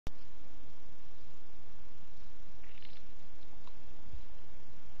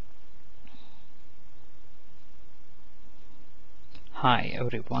Hi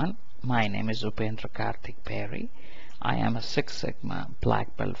everyone, my name is Upendra Karthik Perry. I am a Six Sigma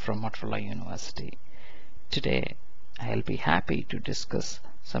Black Belt from Motorola University. Today I'll be happy to discuss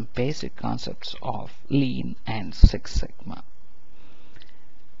some basic concepts of Lean and Six Sigma.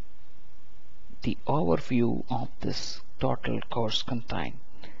 The overview of this total course contains: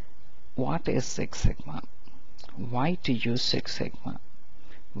 what is Six Sigma, why to use Six Sigma,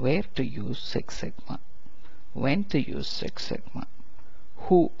 where to use Six Sigma, when to use Six Sigma,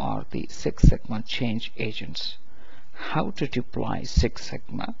 who are the Six Sigma change agents, how to deploy Six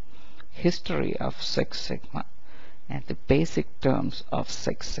Sigma, history of Six Sigma, and the basic terms of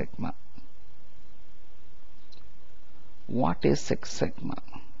Six Sigma. What is Six Sigma?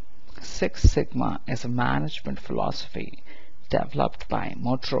 Six Sigma is a management philosophy developed by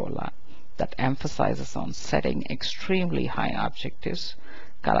Motorola that emphasizes on setting extremely high objectives,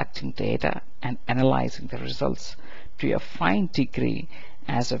 collecting data, and analyzing the results to a fine degree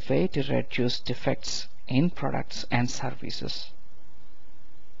as a way to reduce defects in products and services.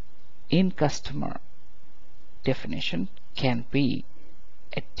 In customer definition can be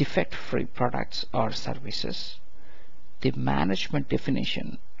a defect-free products or services. The management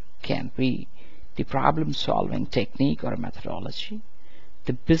definition can be the problem-solving technique or methodology.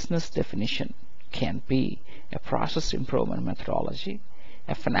 The business definition can be a process improvement methodology.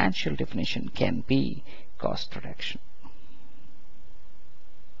 A financial definition can be cost reduction.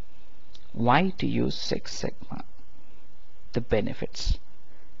 Why to use Six Sigma? The benefits.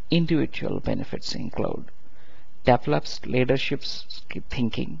 Individual benefits include: develops leadership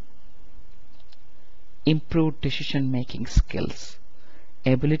thinking, improved decision-making skills,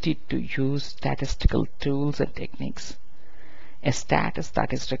 ability to use statistical tools and techniques, a status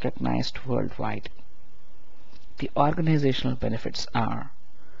that is recognized worldwide. The organizational benefits are: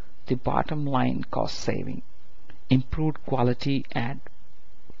 the bottom line cost saving, improved quality and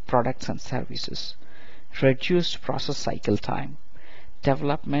products and services, reduced process cycle time,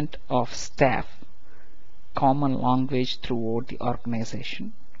 development of staff, common language throughout the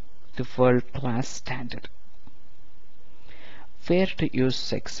organization, the world-class standard. Where to use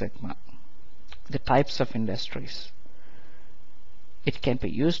Six Sigma? The types of industries. It can be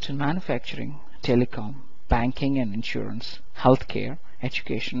used in manufacturing, telecom, banking and insurance, healthcare,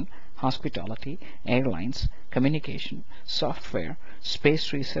 education, hospitality, airlines, communication, software,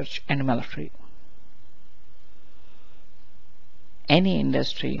 space research, and military. Any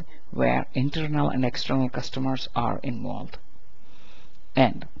industry where internal and external customers are involved.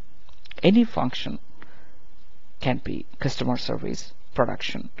 And any function can be customer service,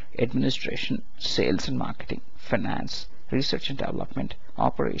 production, administration, sales and marketing, finance, research and development,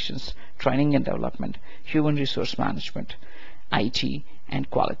 operations, training and development, human resource management, IT, and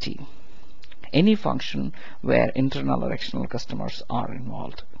quality. Any function where internal or external customers are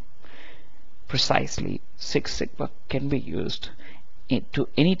involved. Precisely, Six Sigma can be used to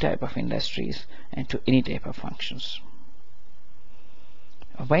any type of industries and to any type of functions.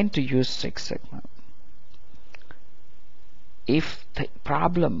 When to use Six Sigma? If the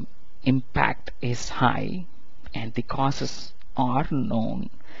problem impact is high and the causes are known,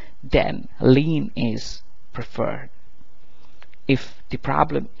 then Lean is preferred. If the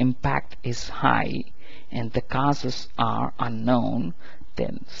problem impact is high and the causes are unknown,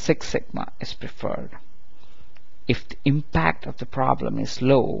 then Six Sigma is preferred. If the impact of the problem is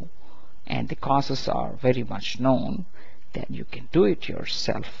low and the causes are very much known, then you can do it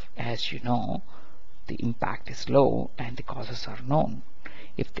yourself, as you know the impact is low and the causes are known.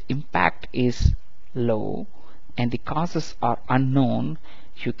 If the impact is low and the causes are unknown,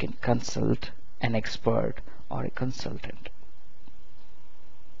 you can consult an expert or a consultant.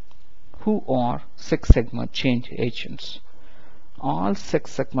 Who are Six Sigma change agents? All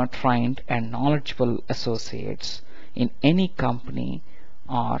Six Sigma trained and knowledgeable associates in any company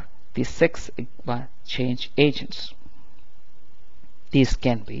are the Six Sigma change agents. These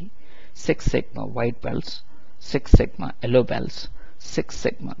can be Six Sigma white belts, Six Sigma yellow belts, Six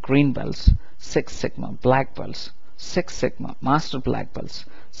Sigma green belts, Six Sigma black belts, Six Sigma master black belts,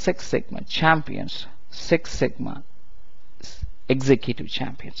 Six Sigma champions, Six Sigma executive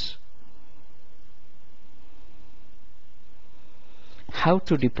champions. How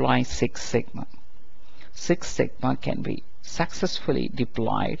to deploy Six Sigma? Six Sigma can be successfully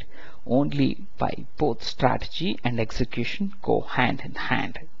deployed only by both strategy and execution go hand in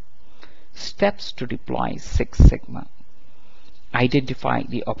hand. Steps to deploy Six Sigma: identify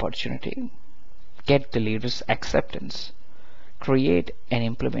the opportunity, get the leader's acceptance, create an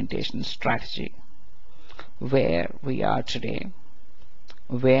implementation strategy. Where we are today,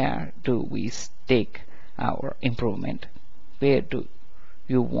 where do we take our improvement? where do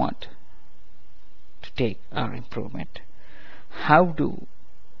you want to take our improvement? How do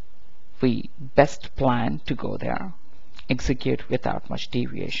we best plan to go there? Execute without much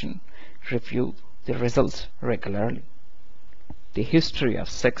deviation. Review the results regularly. The history of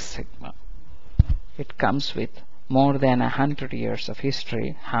Six Sigma. It comes with more than 100 years of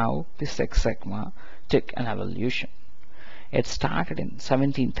history how the Six Sigma took an evolution. It started in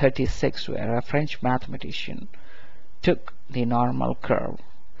 1736 where a French mathematician took the normal curve,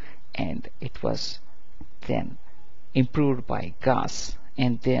 and it was then improved by Gauss,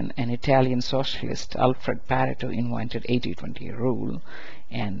 and then an Italian socialist, Alfred Pareto, invented 80-20 rule,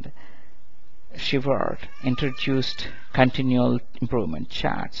 and Shewhart introduced continual improvement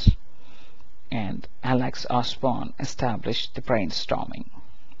charts, and Alex Osborn established the brainstorming,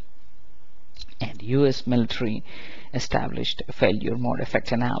 and US military established failure mode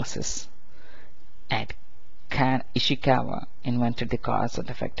effect analysis, and Ishikawa invented the cause and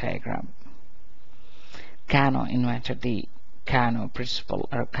effect diagram. Kano invented the Kano principle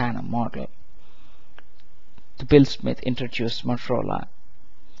or Kano model. Bill Smith introduced Motorola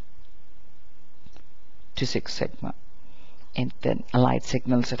to Six Sigma, and then Allied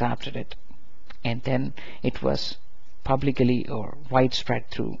Signals adopted it, and then it was publicly or widespread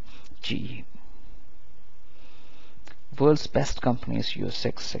through GE. World's best companies use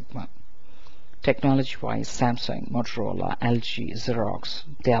Six Sigma. Technology-wise, Samsung, Motorola, LG, Xerox,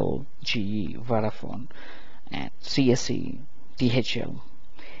 Dell, GE, Vodafone, and CSE, DHL.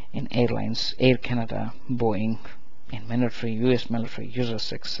 In airlines, Air Canada, Boeing. In military, US military uses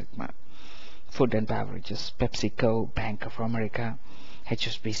Six Sigma. Food and beverages, PepsiCo, Bank of America,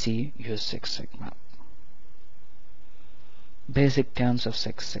 HSBC use Six Sigma. Basic terms of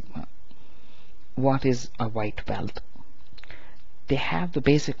Six Sigma. What is a white belt? They have the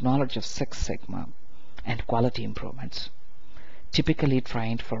basic knowledge of Six Sigma and quality improvements, typically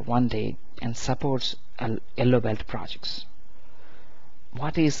trained for 1 day, and supports yellow belt projects.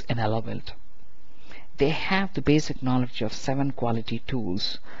 What is an yellow belt? They have the basic knowledge of 7 quality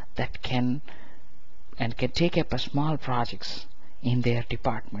tools that can take up a small projects in their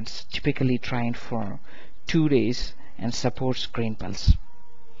departments, typically trained for 2 days, and supports green belts.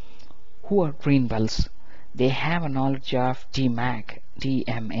 Who are green belts? They have a knowledge of DMAIC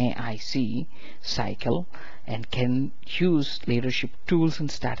cycle, and can use leadership tools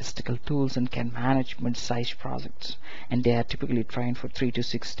and statistical tools, and can manage mid-sized projects, and they are typically trained for 3 to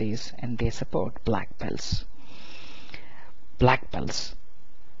 6 days, and they support black belts. Black belts,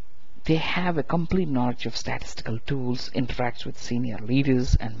 they have a complete knowledge of statistical tools, interacts with senior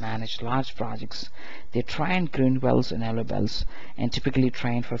leaders, and manage large projects. They train green belts and yellow belts, and typically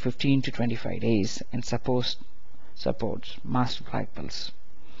train for 15 to 25 days, and supports master black belts.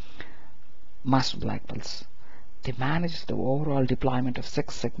 Master black belts, they manage the overall deployment of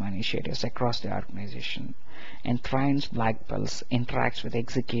Six Sigma initiatives across the organization, and trains black belts, interacts with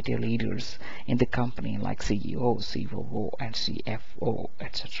executive leaders in the company like CEO, COO, and CFO,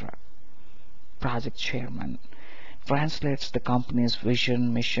 etc. Project chairman translates the company's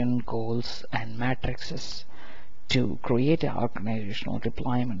vision, mission, goals, and matrices to create an organizational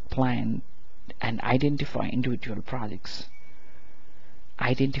deployment plan and identify individual projects,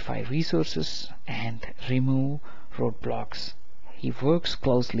 identify resources, and remove roadblocks. He works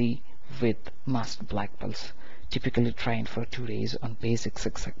closely with master black belts, typically trained for 2 days on basic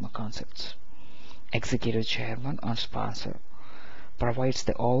Six Sigma concepts. Executive chairman or sponsor provides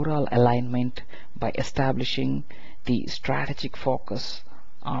the overall alignment by establishing the strategic focus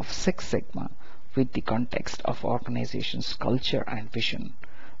of Six Sigma with the context of organization's culture and vision,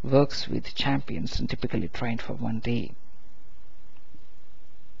 works with champions, and typically trained for 1 day.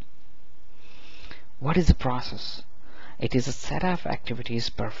 What is a process? It is a set of activities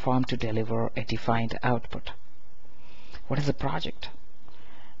performed to deliver a defined output. What is a project?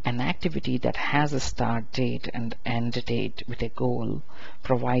 An activity that has a start date and end date with a goal,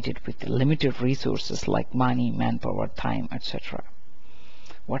 provided with limited resources like money, manpower, time, etc.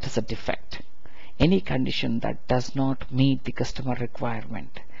 What is a defect? Any condition that does not meet the customer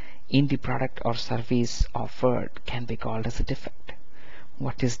requirement in the product or service offered can be called as a defect.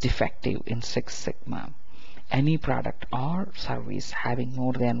 What is defective in Six Sigma? Any product or service having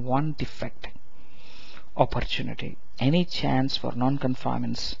more than one defect. Opportunity, any chance for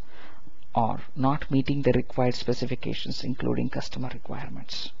non-conformance or not meeting the required specifications including customer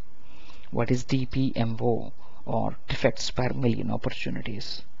requirements. What is DPMO, or defects per million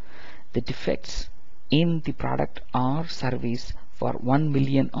opportunities? The defects in the product or service for 1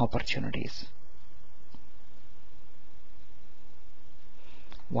 million opportunities.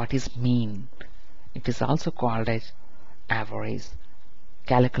 What is mean? It is also called as average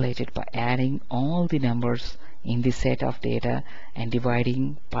calculated by adding all the numbers in the set of data and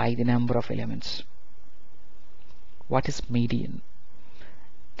dividing by the number of elements. What is median?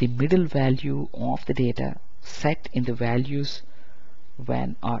 The middle value of the data set in the values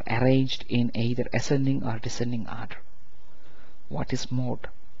when are arranged in either ascending or descending order. What is mode?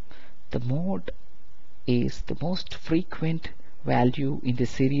 The mode is the most frequent value in the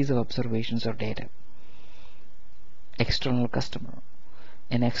series of observations or data. External customer.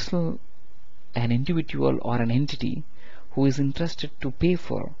 An individual or an entity who is interested to pay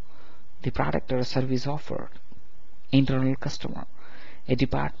for the product or service offered. Internal customer. A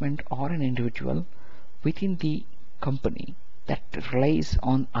department or an individual within the company that relies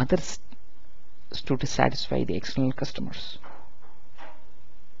on others to satisfy the external customers.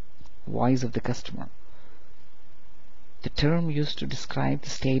 Voice of the customer. The term used to describe the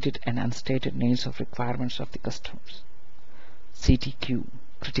stated and unstated needs of requirements of the customers. CTQ,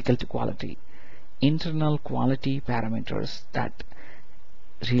 critical to quality. Internal quality parameters that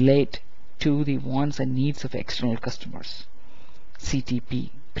relate to the wants and needs of external customers. CTP,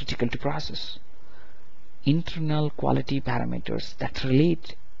 critical to process. Internal quality parameters that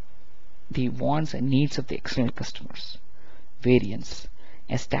relate the wants and needs of the external customers. Variance,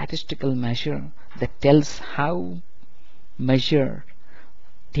 a statistical measure that tells how measured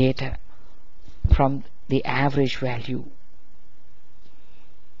data from the average value.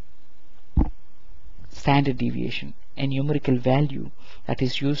 Standard deviation, a numerical value that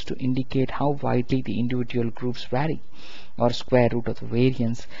is used to indicate how widely the individual groups vary, or square root of the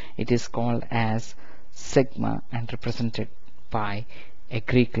variance. It is called as sigma and represented by a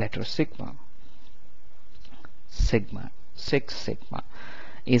Greek letter sigma. Six Sigma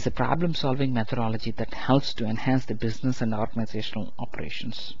is a problem-solving methodology that helps to enhance the business and organizational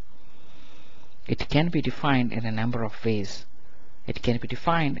operations. It can be defined in a number of ways. It can be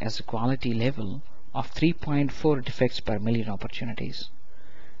defined as a quality level of 3.4 defects per million opportunities,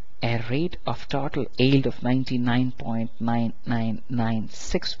 a rate of total yield of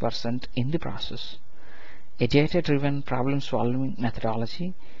 99.9996% in the process, a data-driven problem-solving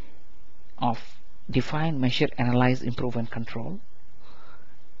methodology of define, measure, analyze, improve, and control,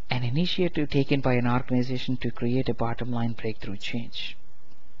 an initiative taken by an organization to create a bottom-line breakthrough change.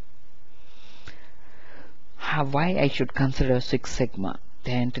 Why I should consider Six Sigma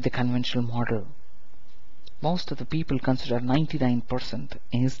than to the conventional model? Most of the people consider 99%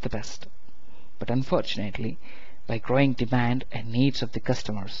 is the best, but unfortunately, by growing demand and needs of the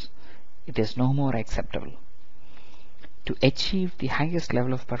customers, it is no more acceptable. To achieve the highest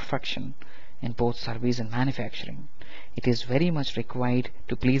level of perfection in both service and manufacturing, it is very much required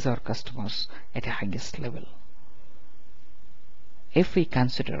to please our customers at the highest level. If we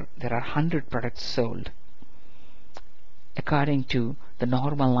consider there are 100 products sold, according to the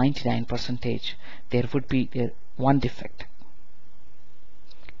normal 99%, there would be one defect.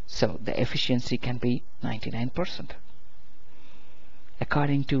 So the efficiency can be 99%.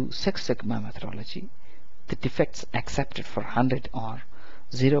 According to Six Sigma methodology, the defects accepted for 100 are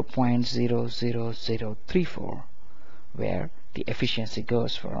 0.00034, where the efficiency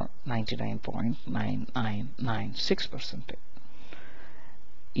goes for 99.9996%.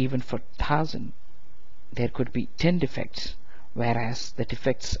 Even for 1000, there could be 10 defects, whereas the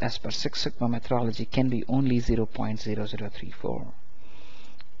defects as per Six Sigma methodology can be only 0.0034.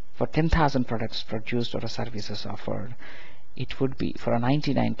 For 10,000 products produced or services offered, it would be for a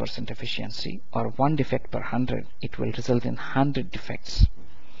 99% efficiency, or one defect per 100, it will result in 100 defects,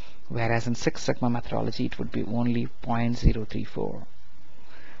 whereas in Six Sigma methodology it would be only 0.034.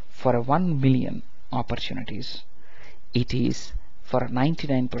 For a 1 million opportunities, it is for a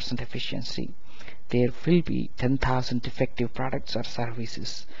 99% efficiency, there will be 10,000 defective products or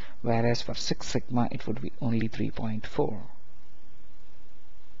services, whereas for Six Sigma it would be only 3.4.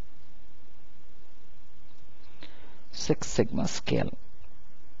 Six Sigma scale.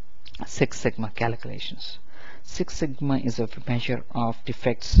 Six Sigma calculations. Six Sigma is a measure of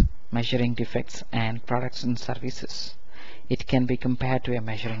defects, measuring defects and products and services. It can be compared to a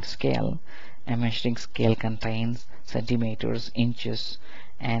measuring scale. A measuring scale contains centimeters, inches,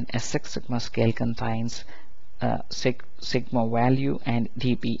 and a Six Sigma scale contains sigma value and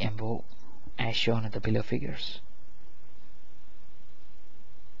dPMO, as shown in the below figures.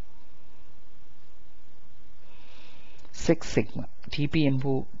 Six Sigma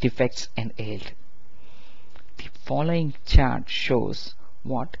dPMO defects and yield. The following chart shows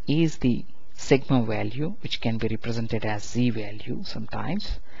what is the sigma value, which can be represented as Z value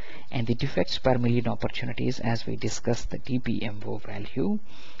sometimes, and the defects per million opportunities, as we discussed the dPMO value,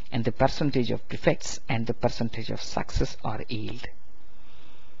 and the percentage of defects and the percentage of success or yield.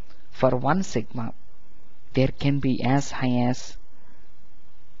 For 1 sigma, there can be as high as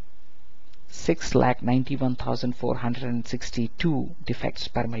 6,91,462 defects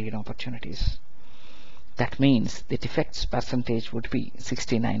per million opportunities. That means the defects percentage would be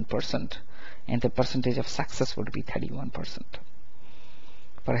 69% and the percentage of success would be 31%.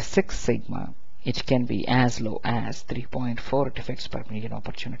 For a 6 sigma, it can be as low as 3.4 defects per million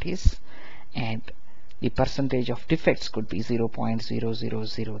opportunities, and the percentage of defects could be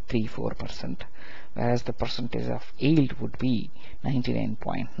 0.00034%, whereas the percentage of yield would be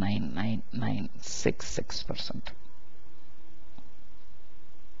 99.99966%.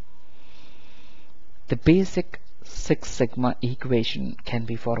 The basic Six Sigma equation can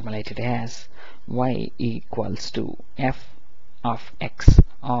be formulated as y equals to f of x,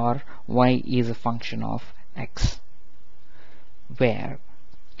 or y is a function of x, where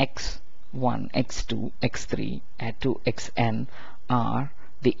x1, x2, x3 to xn are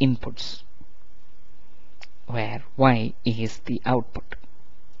the inputs, where y is the output,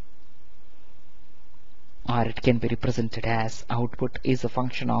 or it can be represented as output is a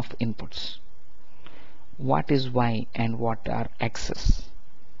function of inputs. What is y and what are x's?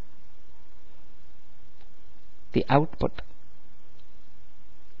 The output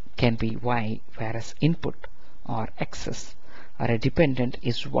can be y, whereas input or x's are a dependent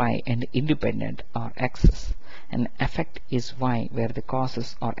is y and independent are x's. An effect is y where the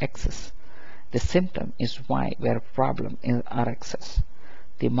causes are x's. The symptom is y where problem is are x's.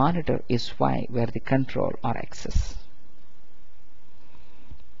 The monitor is y where the control are x's.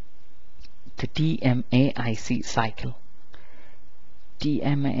 The DMAIC cycle.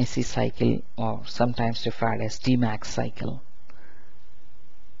 DMAIC cycle, or sometimes referred as DMAIC cycle.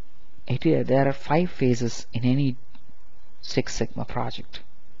 There are 5 phases in any Six Sigma project,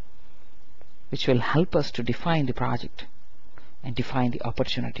 which will help us to define the project and define the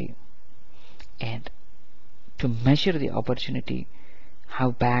opportunity, and to measure the opportunity,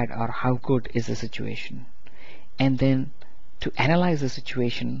 how bad or how good is the situation, and then to analyze the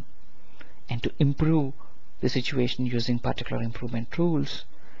situation and to improve the situation using particular improvement tools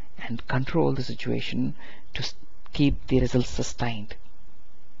and control the situation to keep the results sustained.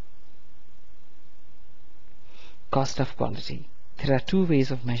 Cost of quality. There are 2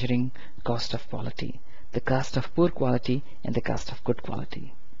 ways of measuring cost of quality: the cost of poor quality and the cost of good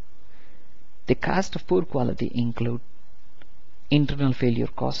quality. The cost of poor quality include internal failure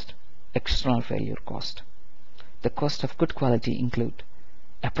cost, external failure cost. The cost of good quality include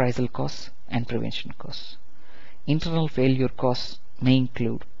appraisal costs and prevention costs. Internal failure costs may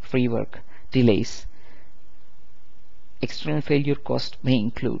include free work, delays. External failure costs may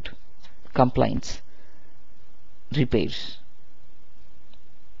include complaints, repairs.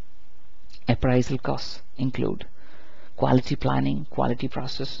 Appraisal costs include quality planning, quality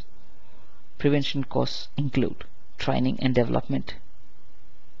process. Prevention costs include training and development.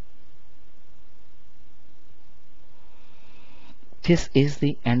 This is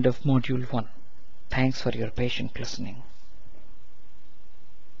the end of Module 1. Thanks for your patient listening.